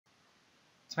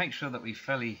To make sure that we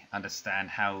fully understand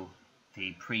how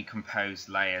the pre-composed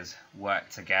layers work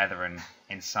together and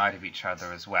inside of each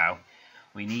other as well,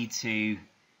 we need to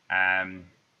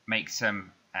make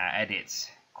some edits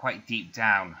quite deep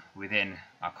down within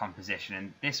our composition,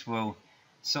 and this will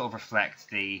sort of reflect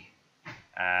the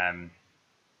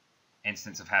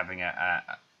instance of having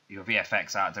your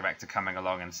VFX art director coming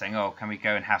along and saying, oh, can we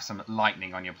go and have some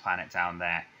lightning on your planet down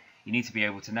there? You need to be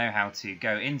able to know how to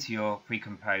go into your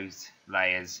pre-composed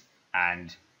layers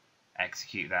and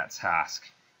execute that task.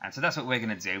 And so that's what we're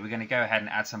going to do. We're going to go ahead and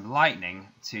add some lightning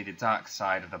to the dark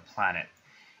side of the planet.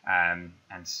 And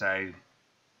so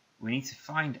we need to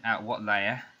find out what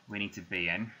layer we need to be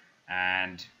in,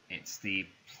 and it's the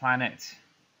planet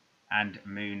and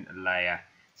moon layer.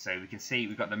 So we can see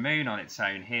we've got the moon on its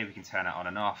own here, we can turn it on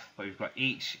and off, but we've got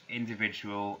each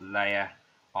individual layer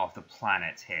of the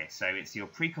planet here. So it's your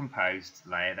pre-composed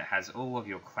layer that has all of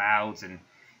your clouds and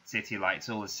city lights,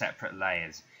 all the separate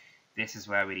layers. This is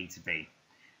where we need to be.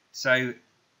 So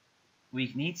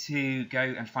we need to go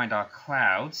and find our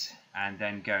clouds and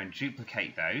then go and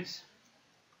duplicate those.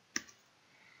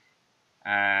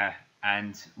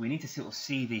 And we need to sort of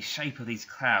see the shape of these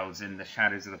clouds in the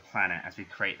shadows of the planet as we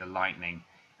create the lightning.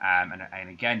 And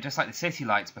again, just like the city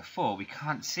lights before, we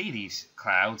can't see these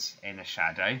clouds in the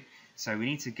shadow. So we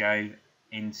need to go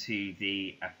into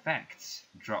the effects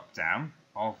drop down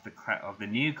of the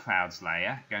new clouds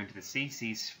layer, go into the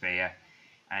CC sphere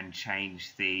and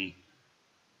change the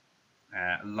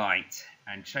light,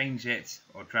 and change it,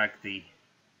 or drag the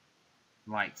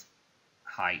light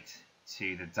height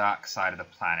to the dark side of the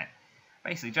planet.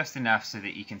 Basically just enough so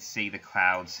that you can see the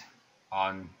clouds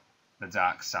on the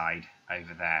dark side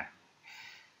over there.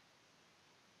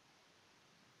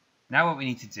 Now what we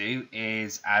need to do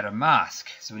is add a mask.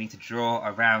 So we need to draw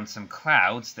around some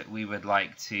clouds that we would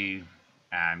like to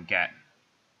get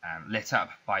lit up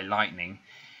by lightning.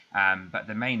 But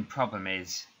the main problem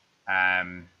is that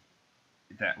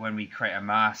when we create a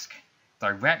mask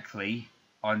directly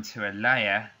onto a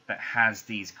layer that has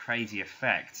these crazy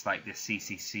effects like the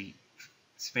CCC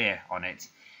sphere on it,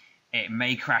 it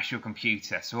may crash your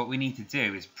computer. So what we need to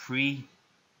do is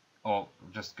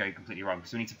just go completely wrong.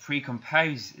 So we need to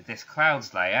pre-compose this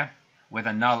clouds layer with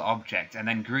a null object and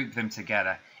then group them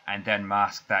together and then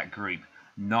mask that group,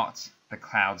 not the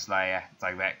clouds layer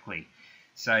directly.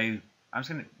 So I'm just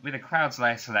going to, with the clouds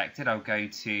layer selected, I'll go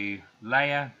to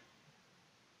layer,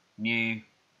 new,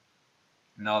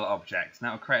 null object. And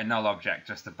that will create a null object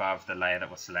just above the layer that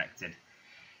was selected.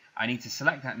 I need to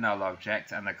select that null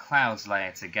object and the clouds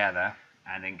layer together,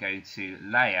 and then go to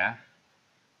layer,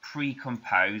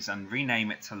 pre-compose, and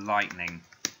rename it to lightning.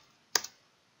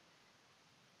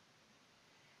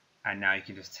 And now you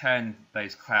can just turn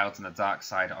those clouds on the dark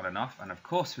side on and off. And of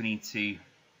course we need to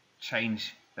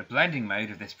change the blending mode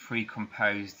of this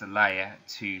pre-composed layer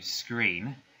to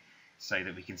screen so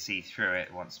that we can see through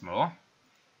it once more.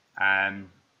 And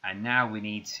now we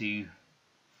need to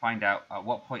find out at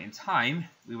what point in time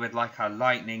we would like our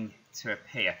lightning to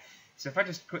appear. So if I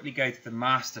just quickly go to the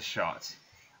master shot,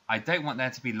 I don't want there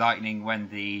to be lightning when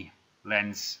the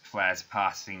lens flares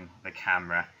passing the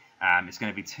camera. It's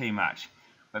going to be too much.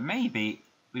 But maybe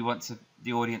we want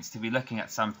the audience to be looking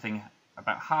at something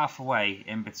about halfway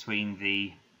in between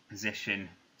the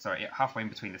halfway in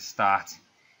between the start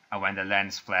and when the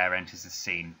lens flare enters the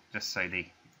scene, just so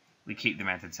we keep them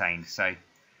entertained. So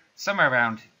somewhere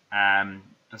around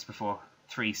just before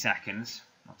 3 seconds,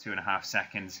 or 2.5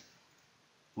 seconds,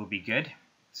 will be good.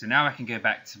 So now I can go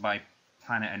back to my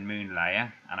planet and moon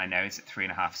layer, and I know it's at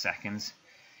 3.5 seconds.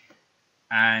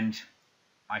 And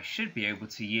I should be able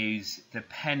to use the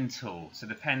pen tool. So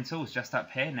the pen tool is just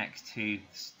up here next to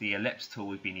the ellipse tool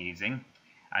we've been using.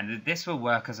 And this will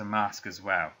work as a mask as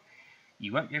well.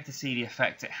 You won't be able to see the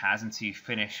effect it has until you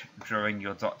finish drawing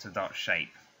your dot-to-dot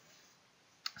shape.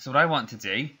 So what I want to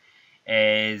do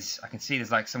is, I can see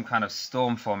there's like some kind of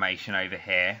storm formation over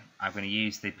here. I'm going to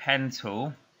use the pen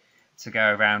tool to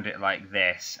go around it like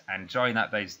this and join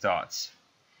up those dots.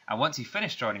 And once you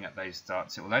finish joining up those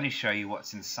dots, it will only show you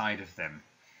what's inside of them.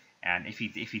 And if you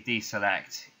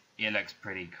deselect, it looks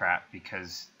pretty crap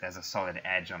because there's a solid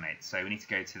edge on it. So we need to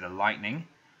go to the lightning,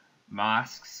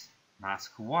 masks,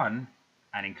 mask 1,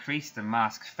 and increase the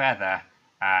mask feather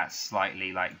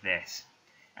slightly like this.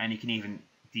 And you can even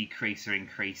decrease or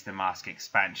increase the mask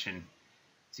expansion,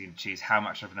 so you can choose how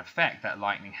much of an effect that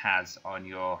lightning has on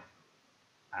your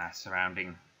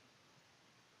surrounding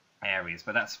areas,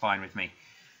 but that's fine with me.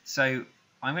 So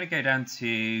I'm going to go down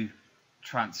to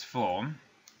transform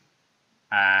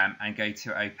and go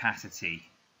to opacity,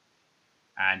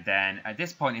 and then at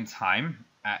this point in time,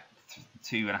 at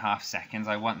 2.5 seconds,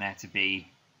 I want there to be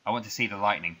I want to see the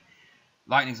lightning.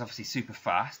 Lightning is obviously super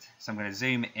fast, so I'm going to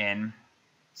zoom in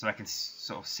so I can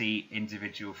sort of see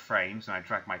individual frames when I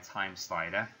drag my time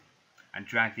slider and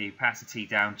drag the opacity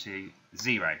down to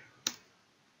 0.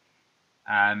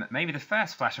 Maybe the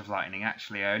first flash of lightning,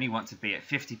 actually, I only want to be at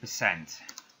 50%.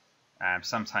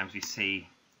 Sometimes we see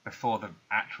before the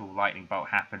actual lightning bolt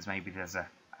happens, maybe there's a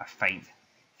faint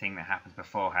thing that happens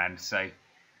beforehand. So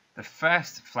the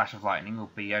first flash of lightning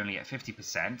will be only at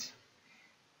 50%,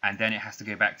 and then it has to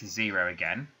go back to 0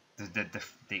 again, the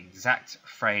exact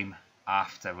frame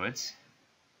afterwards.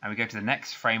 And we go to the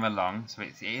next frame along, so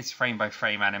it is frame by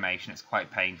frame animation. It's quite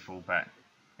painful, but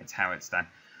it's how it's done.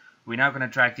 We're now going to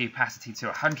drag the opacity to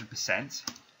 100%,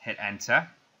 hit enter,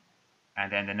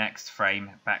 and then the next frame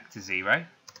back to 0,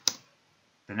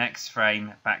 the next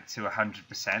frame back to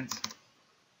 100%,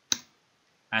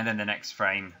 and then the next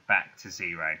frame back to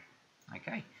 0.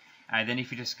 Okay, and then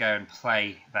if you just go and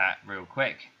play that real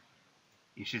quick,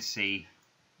 you should see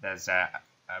there's a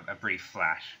brief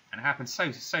flash, and it happens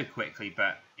so quickly,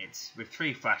 but it's with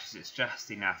 3 flashes it's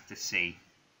just enough to see.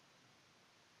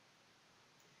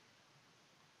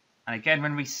 And again,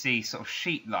 when we see sort of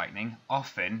sheet lightning,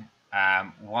 often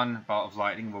one bolt of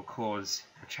lightning will cause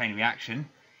a chain reaction,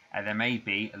 and there may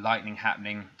be lightning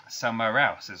happening somewhere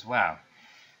else as well.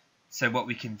 So what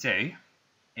we can do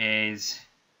is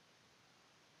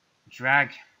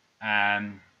drag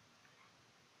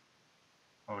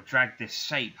this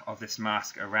shape of this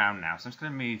mask around now. So I'm just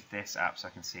going to move this up so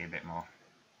I can see a bit more.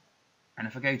 And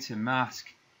if I go to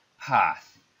mask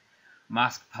path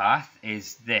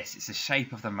is this. It's the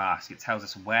shape of the mask. It tells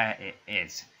us where it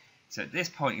is. So at this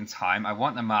point in time, I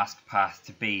want the mask path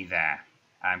to be there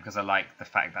because I like the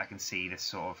fact that I can see this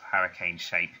sort of hurricane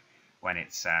shape when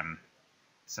it's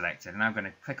selected. And I'm going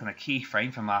to click on the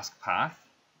keyframe for mask path.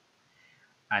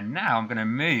 And now I'm going to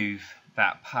move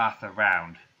that path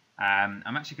around.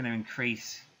 I'm actually going to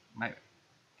increase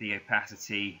the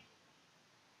opacity.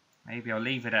 Maybe I'll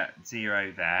leave it at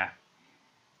 0 there.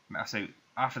 So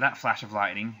after that flash of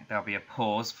lightning, there'll be a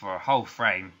pause for a whole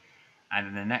frame, and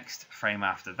then the next frame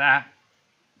after that,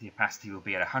 the opacity will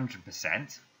be at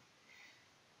 100%.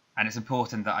 And it's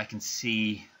important that I can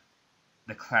see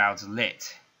the clouds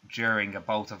lit during a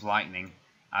bolt of lightning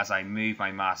as I move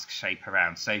my mask shape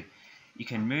around. So you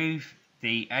can move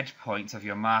the edge point of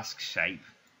your mask shape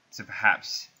to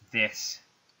perhaps this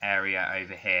area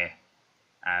over here,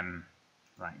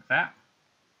 like that.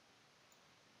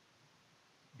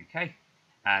 Okay,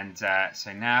 and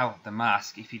so now the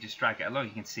mask, if you just drag it along,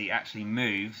 you can see it actually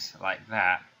moves like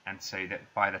that, and so that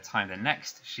by the time the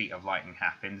next sheet of lightning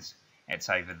happens, it's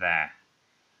over there.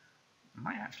 I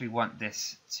might actually want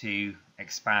this to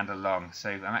expand along, so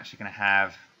I'm actually going to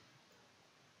have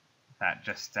that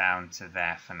just down to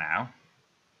there for now.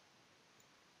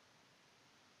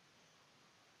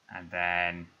 And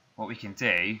then what we can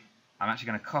do, I'm actually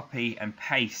going to copy and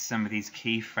paste some of these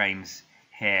keyframes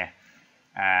here.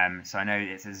 So I know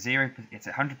it's it's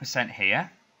 100%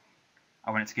 here.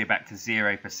 I want it to go back to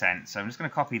 0%. So I'm just going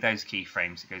to copy those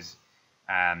keyframes. It goes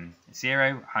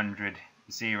 0, 100,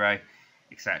 0,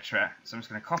 etc. So I'm just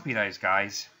going to copy those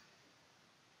guys,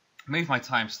 move my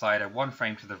time slider 1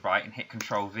 frame to the right and hit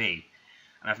Control V.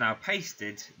 And I've now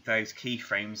pasted those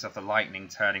keyframes of the lightning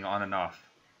turning on and off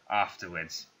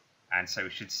afterwards. And so we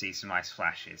should see some nice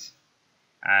flashes.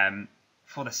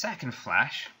 For the second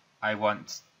flash, I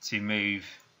want to move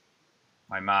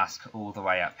my mask all the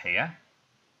way up here.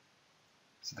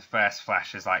 So the first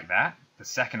flash is like that. The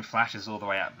second flash is all the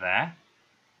way up there.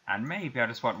 And maybe I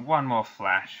just want one more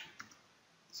flash.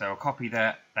 So I'll copy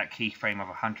that keyframe of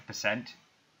 100%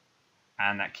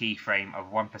 and that keyframe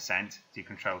of 1% to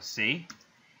Control C.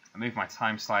 I move my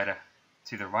time slider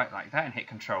to the right like that and hit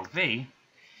Control V.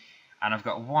 And I've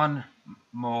got one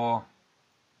more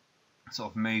sort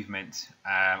of movement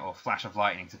or flash of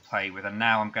lightning to play with, and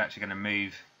now I'm actually going to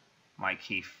move my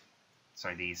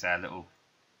these little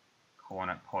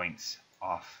corner points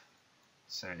off.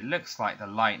 So it looks like the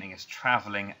lightning is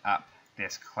traveling up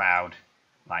this cloud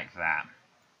like that.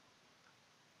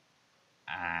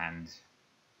 And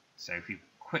so if we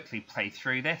quickly play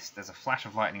through this, there's a flash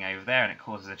of lightning over there and it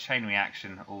causes a chain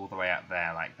reaction all the way up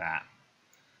there like that.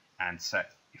 And so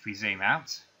if we zoom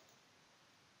out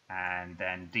and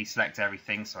then deselect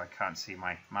everything so I can't see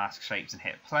my mask shapes and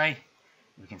hit play,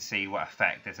 we can see what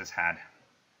effect this has had.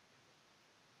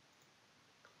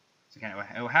 So again,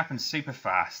 it will happen super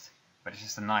fast, but it's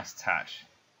just a nice touch.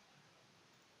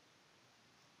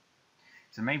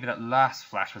 So maybe that last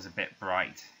flash was a bit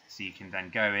bright, so you can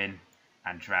then go in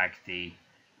and drag the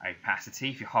opacity.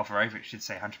 If you hover over it, it should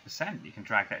say 100%. You can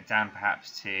drag that down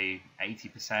perhaps to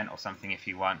 80% or something if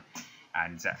you want.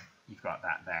 and you've got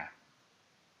that there.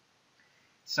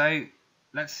 So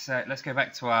let's go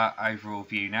back to our overall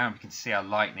view now, and we can see our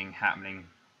lightning happening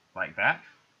like that.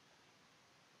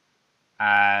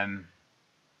 And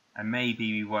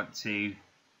maybe we want to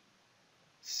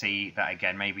see that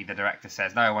again. Maybe the director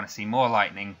says, no, I want to see more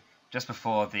lightning just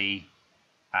before the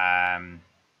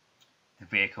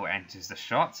vehicle enters the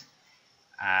shot.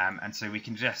 And so we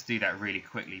can just do that really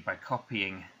quickly by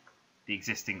copying the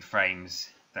existing frames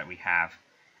that we have.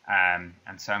 And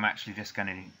so I'm actually just going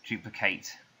to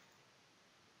duplicate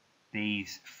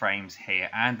these frames here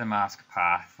and the mask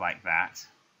path like that.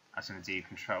 I'm going to do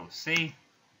Control C.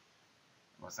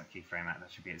 What's that keyframe at?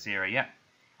 That should be at 0, yeah.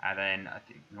 And then I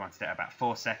think we wanted it at about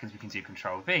 4 seconds. We can do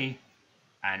Control V,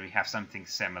 and we have something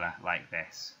similar like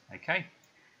this. Okay,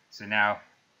 so now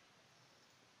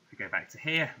if we go back to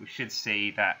here, we should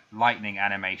see that lightning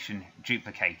animation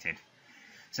duplicated.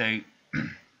 So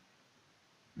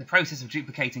the process of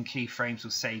duplicating keyframes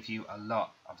will save you a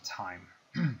lot of time.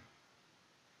 And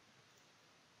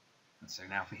so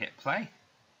now if we hit play,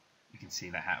 you can see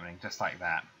that happening just like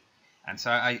that. And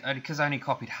so because I only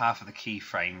copied half of the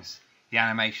keyframes, the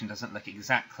animation doesn't look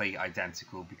exactly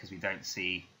identical because we don't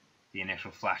see the initial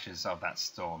flashes of that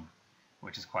storm,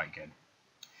 which is quite good.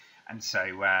 And so,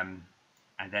 and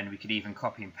then we could even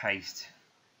copy and paste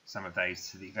some of those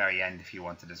to the very end if you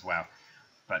wanted as well.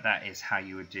 But that is how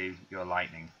you would do your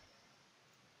lightning.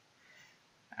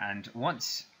 And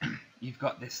once you've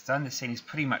got this done, the scene is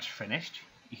pretty much finished.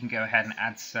 You can go ahead and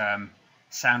add some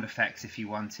sound effects if you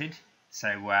wanted. So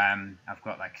I've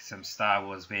got like some Star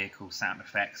Wars vehicle sound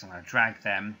effects. I'm going to drag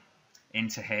them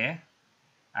into here.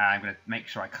 I'm going to make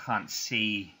sure I can't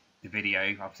see the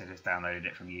video. Obviously I just downloaded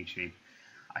it from YouTube.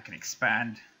 I can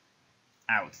expand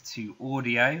out to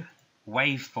audio,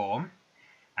 waveform,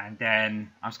 and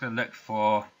then I'm just going to look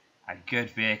for a good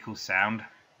vehicle sound,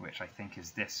 which I think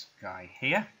is this guy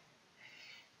here.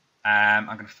 I'm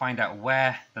going to find out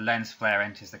where the lens flare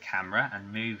enters the camera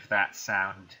and move that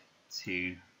sound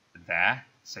to there,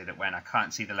 so that when I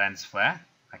can't see the lens flare,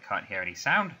 I can't hear any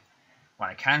sound. When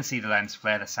I can see the lens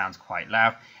flare, the sound's quite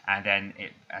loud, and then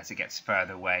as it gets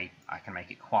further away, I can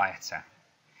make it quieter.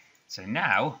 So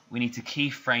now we need to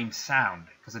keyframe sound,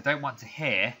 because I don't want to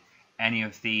hear any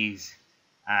of these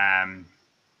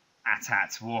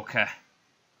AT-AT Walker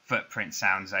footprint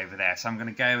sounds over there. So I'm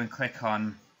going to go and click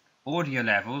on audio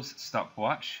levels,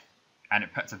 stopwatch, and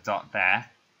it puts a dot there.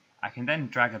 I can then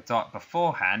drag a dot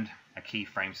beforehand, a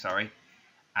keyframe, sorry,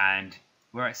 and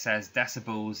where it says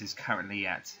decibels is currently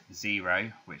at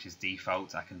 0, which is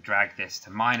default, I can drag this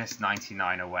to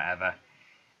 -99 or whatever,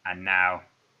 and now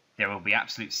there will be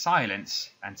absolute silence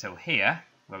until here,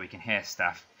 where we can hear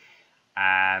stuff.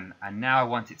 And now I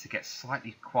want it to get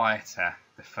slightly quieter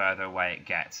the further away it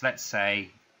gets. Let's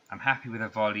say I'm happy with the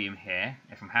volume here.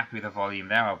 If I'm happy with the volume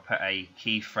there, I'll put a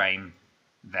keyframe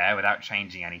there without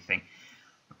changing anything.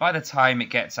 But by the time it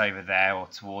gets over there, or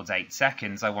towards 8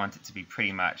 seconds, I want it to be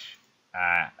pretty much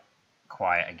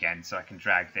quiet again. So I can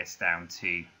drag this down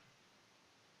to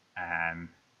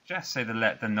just so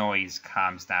the noise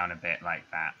calms down a bit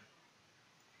like that.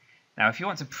 Now if you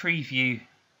want to preview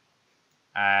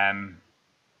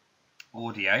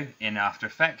audio in After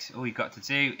Effects, all you've got to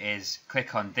do is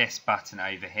click on this button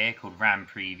over here called RAM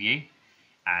Preview,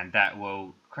 and that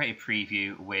will create a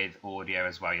preview with audio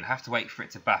as well. You'll have to wait for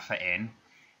it to buffer in,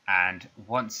 and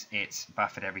once it's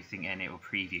buffered everything in, it will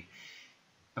preview.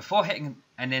 Before hitting,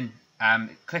 and then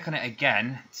click on it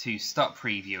again to stop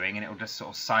previewing, and it will just sort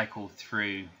of cycle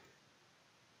through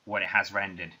what it has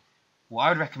rendered. What I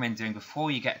would recommend doing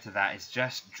before you get to that is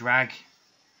just drag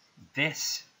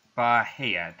this bar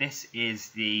here. This is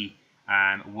the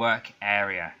work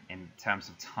area in terms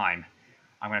of time.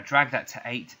 I'm going to drag that to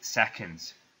 8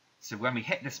 seconds. So when we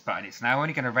hit this button, it's now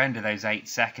only going to render those 8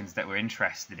 seconds that we're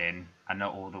interested in, and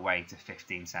not all the way to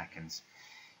 15 seconds.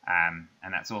 And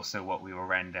that's also what we will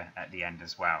render at the end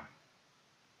as well.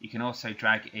 You can also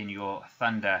drag in your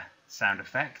thunder sound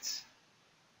effects.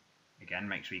 Again,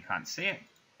 make sure you can't see it.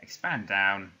 Expand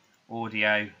down,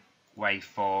 audio,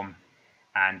 waveform,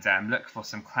 and look for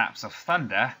some claps of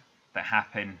thunder that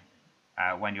happen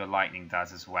when your lightning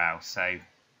does as well. So I'm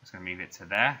just going to move it to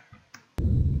there.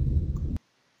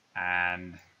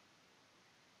 And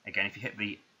again, if you hit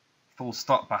the full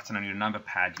stop button on your number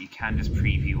pad, you can just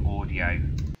preview audio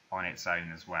on its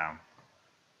own as well.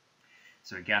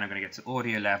 So again, I'm going to go to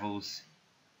audio levels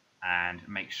and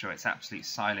make sure it's absolute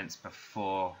silence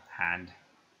beforehand.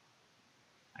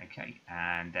 Okay,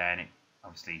 and then it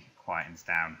obviously quietens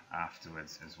down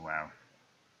afterwards as well.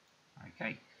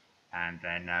 Okay, and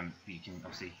then you can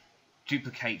obviously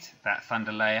duplicate that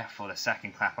thunder layer for the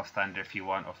second clap of thunder if you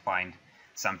want, or find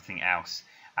something else,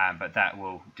 but that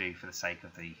will do for the sake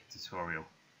of the tutorial.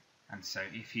 And so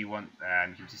if you want,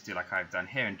 you can just do like I've done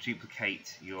here and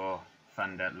duplicate your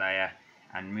thunder layer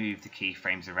and move the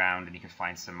keyframes around, and you can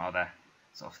find some other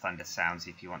sort of thunder sounds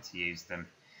if you want to use them,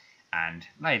 and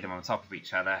lay them on top of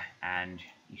each other, and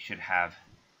you should have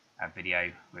a video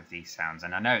with these sounds.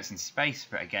 And I know it's in space,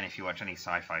 but again, if you watch any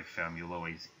sci-fi film, you'll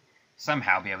always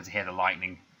somehow be able to hear the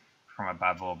lightning from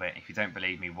above orbit. If you don't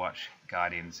believe me, watch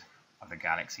Guardians of the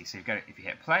Galaxy. So if you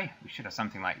hit play, we should have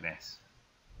something like this.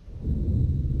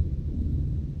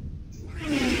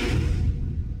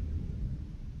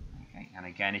 Okay, and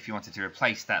again, if you wanted to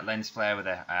replace that lens flare with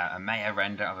a Maya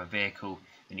render of a vehicle,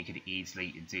 then you could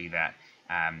easily do that.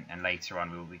 And later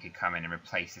on, we could come in and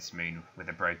replace this moon with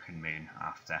a broken moon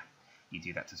after you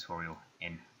do that tutorial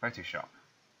in Photoshop.